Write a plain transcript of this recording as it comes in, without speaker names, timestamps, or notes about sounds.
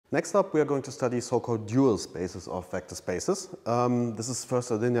Next up, we are going to study so-called dual spaces of vector spaces. This is first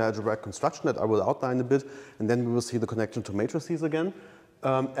a linear algebraic construction that I will outline a bit, and then we will see the connection to matrices again.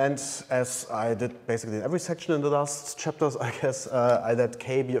 And as I did basically in every section in the last chapters, I guess, I let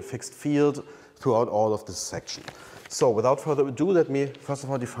K be a fixed field throughout all of this section. So without further ado, let me first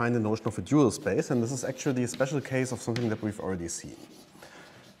of all define the notion of a dual space, and this is actually a special case of something that we've already seen.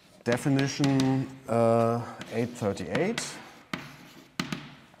 Definition 838.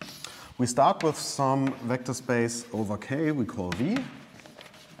 We start with some vector space over K we call V.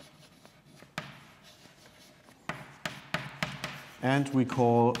 And we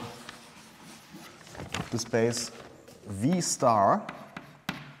call the space V star,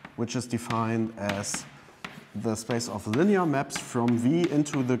 which is defined as the space of linear maps from V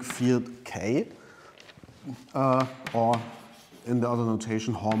into the field K, or in the other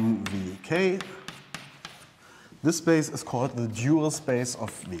notation, Hom Vk. This space is called the dual space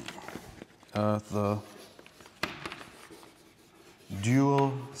of V. The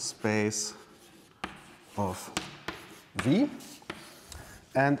dual space of V.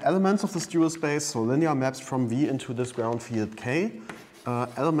 And elements of this dual space, so linear maps from V into this ground field K,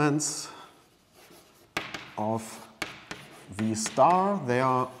 elements of V star, they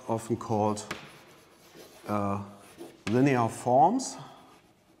are often called linear forms.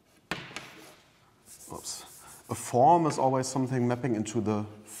 Oops. A form is always something mapping into the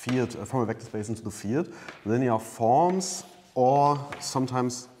field, from a vector space into the field. Linear forms, or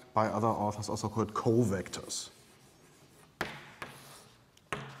sometimes by other authors also called covectors.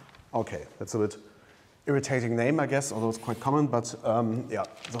 Okay, that's a bit irritating name, I guess, although it's quite common, but yeah,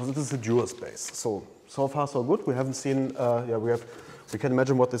 so this is a dual space. So far so good. We haven't seen, we can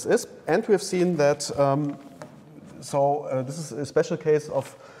imagine what this is, and we have seen that, this is a special case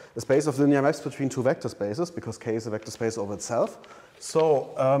of a space of linear maps between two vector spaces, because K is a vector space over itself. So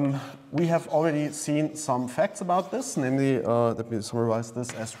we have already seen some facts about this, namely, let me summarize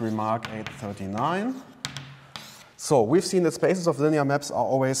this as remark 839. So we've seen that spaces of linear maps are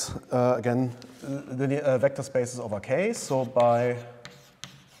always, again, vector spaces over K. So by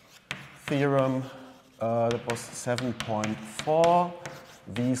theorem, that was 7.4,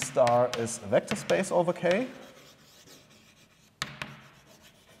 V star is a vector space over K.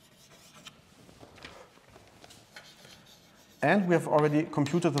 And we have already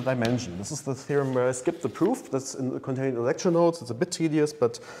computed the dimension. This is the theorem where I skipped the proof. That's contained in the lecture notes. It's a bit tedious,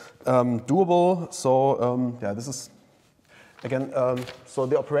 but doable. So yeah, this is, again, so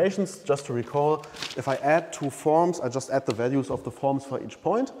the operations, just to recall, if I add two forms, I just add the values of the forms for each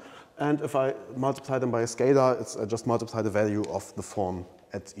point. And if I multiply them by a scalar, I just multiply the value of the form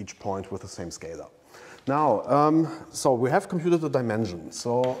at each point with the same scalar. Now, so we have computed the dimension.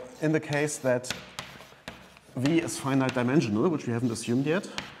 So in the case that V is finite dimensional, which we haven't assumed yet.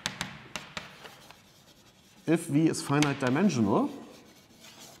 If V is finite dimensional,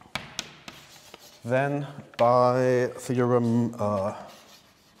 then by theorem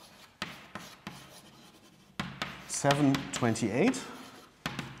 728,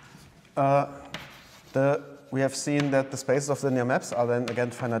 we have seen that the spaces of linear maps are then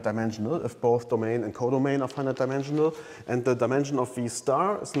again finite dimensional if both domain and codomain are finite dimensional, and the dimension of V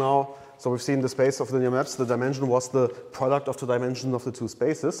star is now, so we've seen the space of linear maps, the dimension was the product of the dimension of the two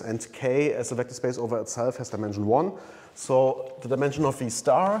spaces, and K as a vector space over itself has dimension 1. So the dimension of V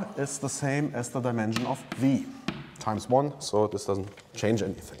star is the same as the dimension of V times 1, so this doesn't change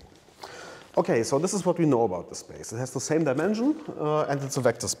anything. Okay, so this is what we know about the space. It has the same dimension, and it's a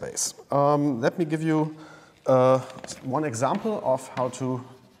vector space. Let me give you one example of how to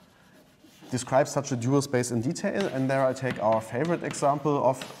describe such a dual space in detail, and there I take our favorite example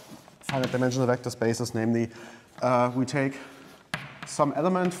of finite dimensional vector spaces, namely we take some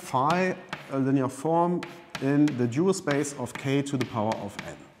element phi, a linear form, in the dual space of K to the power of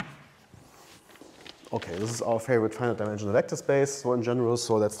n. Okay, this is our favorite finite dimensional vector space, so in general,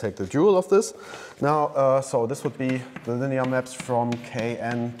 so let's take the dual of this. Now, so this would be the linear maps from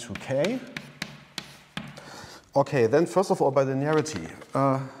Kn to K. Okay, then first of all, by linearity.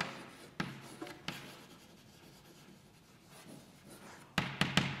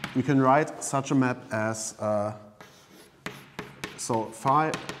 We can write such a map as, so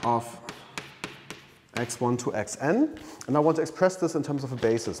phi of x1 to xn, and I want to express this in terms of a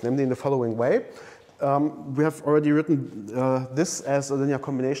basis, namely in the following way. We have already written this as a linear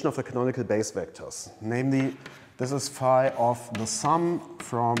combination of the canonical base vectors, namely this is phi of the sum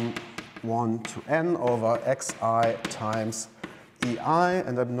from 1 to n over xi times ei,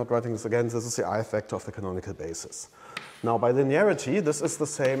 and I'm not writing this again, this is the ith vector of the canonical basis. Now by linearity, this is the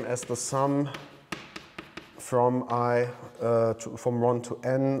same as the sum from from 1 to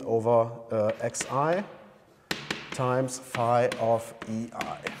n over xi times phi of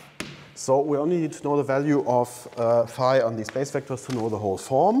ei. So we only need to know the value of phi on these space vectors to know the whole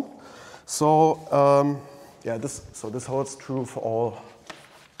form. So yeah, this holds true for all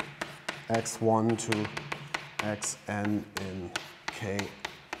x1 to xn in k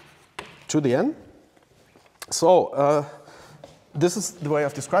to the n. So this is the way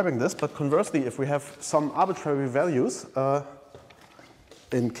of describing this, but conversely, if we have some arbitrary values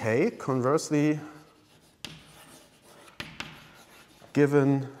in k, conversely,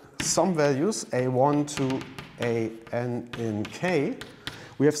 given some values, a1 to an in k,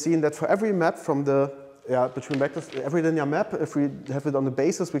 we have seen that for every map from the between vectors, every linear map, if we have it on the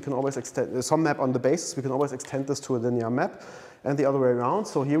basis, we can always extend some map on the basis, we can always extend this to a linear map, and the other way around.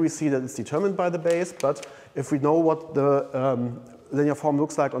 So here we see that it's determined by the base, but if we know what the linear form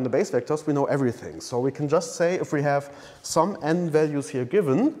looks like on the base vectors, we know everything. So we can just say if we have some n values here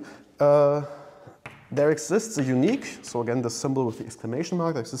given, there exists a unique, so again the symbol with the exclamation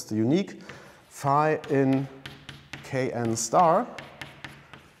mark, there exists a unique phi in kn star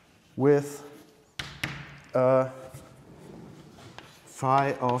with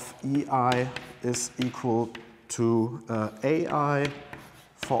phi of ei is equal to ai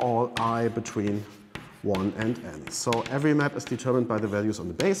for all I between 1 and n. So every map is determined by the values on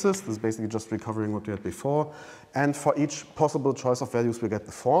the basis. This is basically just recovering what we had before. And for each possible choice of values, we get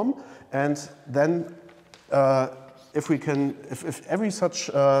the form. And then if every such,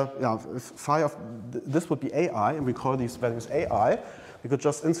 if phi of this would be ai, and we call these values ai, we could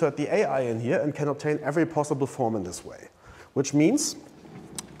just insert the ai in here and can obtain every possible form in this way. Which means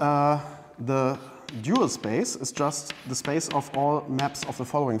the dual space is just the space of all maps of the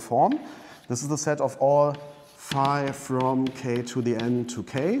following form. This is the set of all phi from k to the n to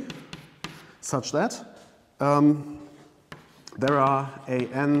k, such that there are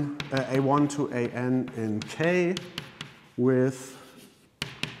a1 to an in k with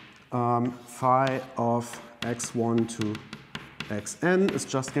phi of x1 to xn is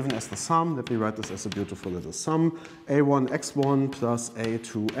just given as the sum. Let me write this as a beautiful little sum. a1 x1 plus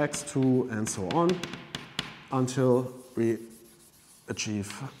a2 x2 and so on until we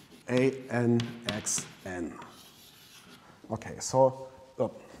achieve an xn. Okay, so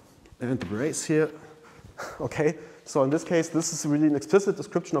and the brace here. Okay, so in this case, this is really an explicit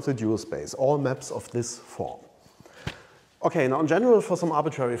description of the dual space, all maps of this form. Okay, now in general, for some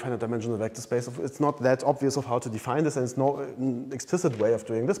arbitrary finite dimensional vector space, it's not that obvious of how to define this, and it's no explicit way of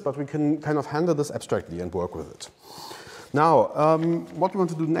doing this, but we can kind of handle this abstractly and work with it. Now, what we want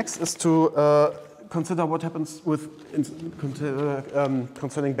to do next is to consider what happens with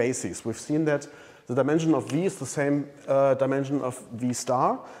concerning bases. We've seen that the dimension of V is the same dimension of V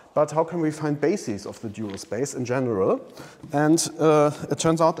star, but how can we find bases of the dual space in general? And it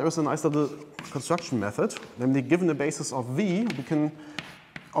turns out there is a nice little construction method. Namely, given a basis of V, we can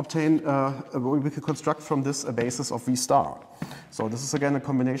obtain, we can construct from this a basis of V star. So this is again a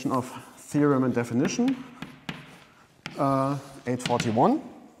combination of theorem and definition, 841.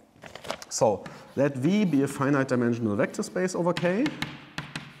 So let V be a finite dimensional vector space over K.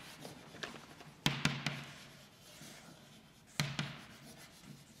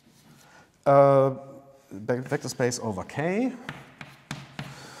 Vector space over K,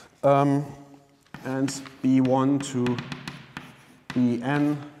 and B1 to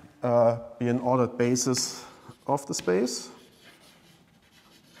Bn be an ordered basis of the space.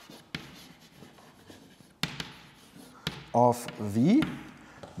 Of V,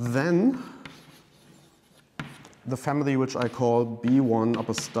 then the family which I call B1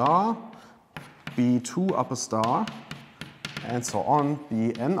 upper star, B2 upper star, and so on,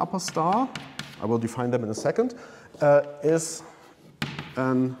 Bn upper star, I will define them in a second, is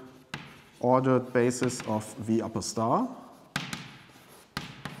an ordered basis of V upper star,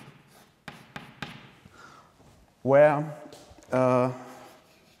 where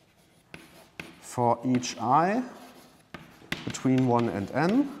for each I between 1 and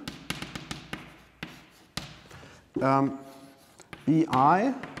n,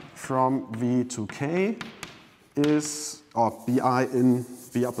 Bi from V to K is, or Bi in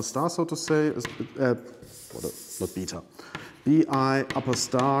V upper star, so to say, is, not beta. Bi upper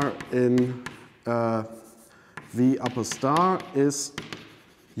star in V upper star is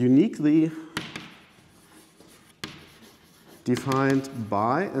uniquely defined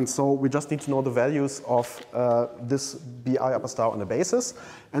by, and so we just need to know the values of this Bi upper star on the basis,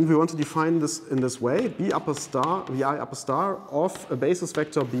 and we want to define this in this way: Vi upper star of a basis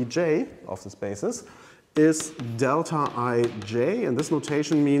vector Bj of this basis is delta ij, and this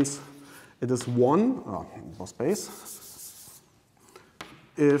notation means it is 1, more space,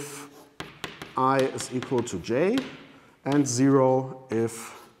 if I is equal to j, and 0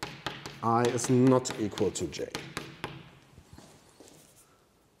 if I is not equal to j.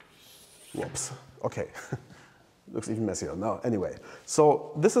 Whoops, okay. Looks even messier now. Anyway,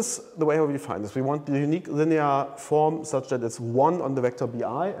 so this is the way how we define this. We want the unique linear form such that it's 1 on the vector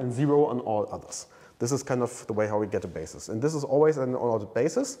bi and 0 on all others. This is kind of the way how we get a basis. And this is always an ordered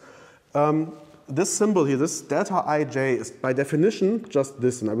basis. This symbol here, this delta ij, is by definition just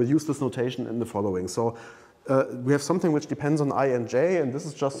this, and I will use this notation in the following. So we have something which depends on I and j, and this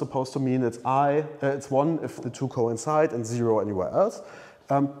is just supposed to mean it's it's 1 if the two coincide and 0 anywhere else.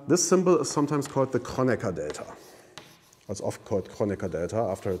 This symbol is sometimes called the Kronecker delta. It's often called Kronecker delta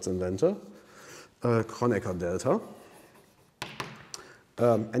after its inventor. Kronecker delta.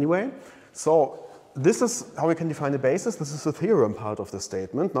 Anyway, so this is how we can define a basis. This is the theorem part of the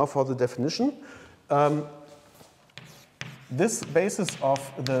statement. Now for the definition. This basis of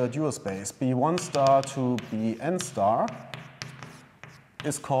the dual space B1 star to Bn star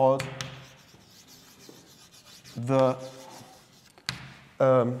is called the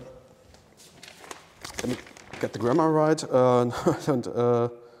let me get the grammar right.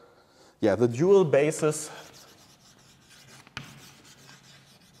 Yeah, the dual basis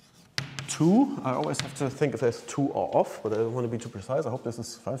 2. I always have to think if there's 2 or off, but I don't want to be too precise. I hope this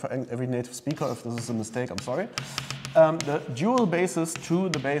is fine for every native speaker. If this is a mistake, I'm sorry. The dual basis to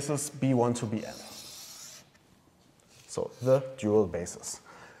the basis B1 to Bn. So the dual basis.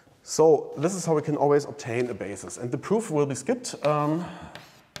 So this is how we can always obtain a basis. And the proof will be skipped.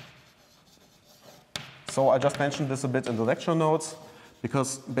 So I just mentioned this a bit in the lecture notes,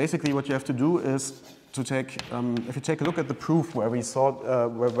 because basically what you have to do is to take, if you take a look at the proof where we saw,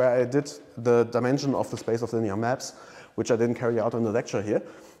 where I did the dimension of the space of linear maps, which I didn't carry out in the lecture here,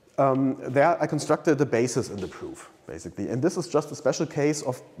 there I constructed the basis in the proof, basically. And this is just a special case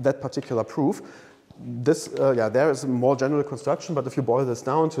of that particular proof. This, there is a more general construction, but if you boil this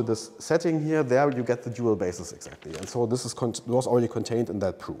down to this setting here, there you get the dual basis exactly. And so this is was already contained in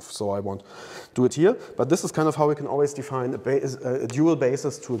that proof. So I won't do it here, but this is kind of how we can always define a dual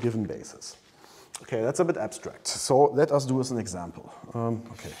basis to a given basis. Okay, that's a bit abstract. So let us do as an example.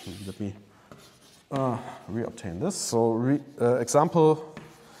 Okay, let me re-obtain this. So example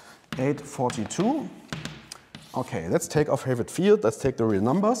 842. Okay, let's take our favorite field. Let's take the real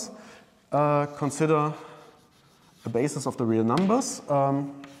numbers. Consider a basis of the real numbers, not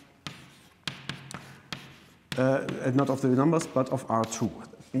of the real numbers, but of R2.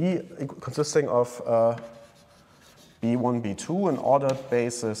 B consisting of B1, B2, an ordered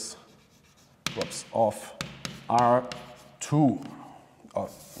basis of R2.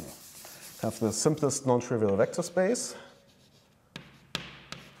 Have the simplest non-trivial vector space.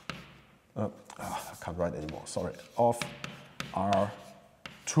 I can't write anymore, sorry. Of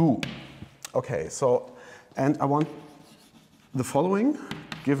R2. Okay, so, and I want the following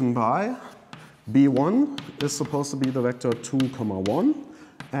given by B1 is supposed to be the vector 2, 1,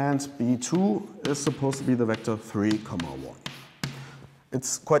 and B2 is supposed to be the vector 3, 1.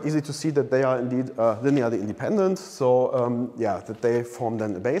 It's quite easy to see that they are indeed linearly independent, so yeah, that they form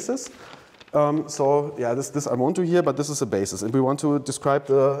then a basis. So yeah, this I won't do here, but this is a basis, and we want to describe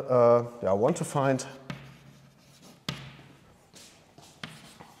the, I want to find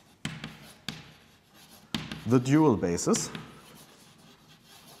the dual basis,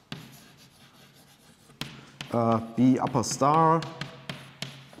 B upper star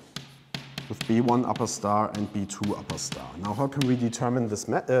with B1 upper star and B2 upper star. Now how can we determine this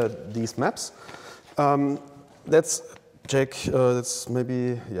these maps? Let's check, let's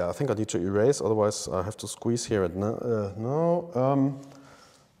maybe, yeah, I think I need to erase, otherwise I have to squeeze here at no.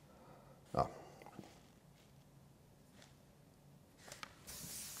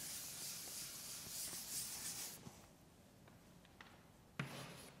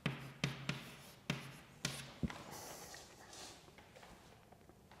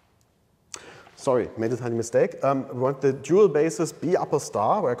 Sorry, made a tiny mistake. We want the dual basis B upper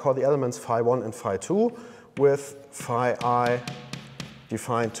star, where I call the elements phi1 and phi2, with phi I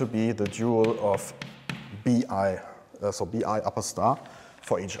defined to be the dual of Bi, so Bi upper star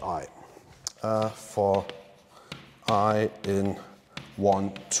for each I. For I in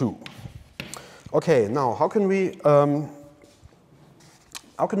 1, 2. Okay, now how can we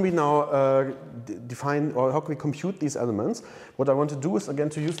now define, or how can we compute these elements? What I want to do is again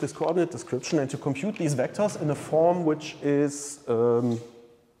to use this coordinate description and to compute these vectors in a form which is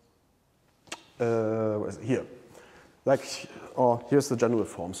here. Like, or here's the general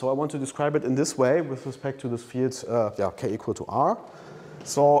form. So I want to describe it in this way with respect to this field, K equal to R.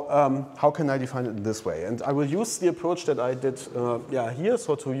 So how can I define it in this way? And I will use the approach that I did here,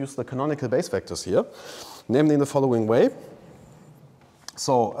 so to use the canonical base vectors here, namely in the following way.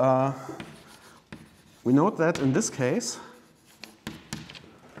 So we note that in this case,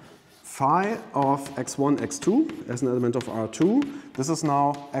 phi of x1, x2 as an element of R2, this is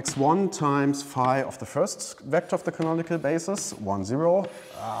now x1 times phi of the first vector of the canonical basis, 1, 0,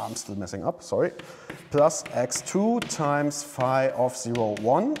 I'm still messing up, sorry, plus x2 times phi of 0,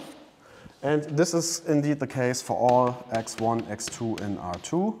 1. And this is indeed the case for all x1, x2 in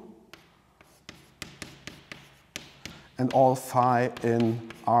R2, and all phi in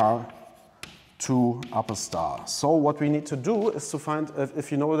R2 upper star. So what we need to do is to find,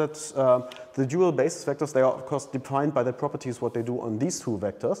 if you know that the dual basis vectors, they are of course defined by the properties what they do on these two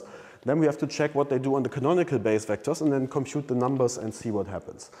vectors, then we have to check what they do on the canonical base vectors and then compute the numbers and see what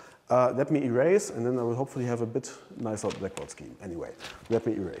happens. Let me erase, and then I will hopefully have a bit nicer blackboard scheme. Anyway, let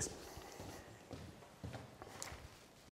me erase.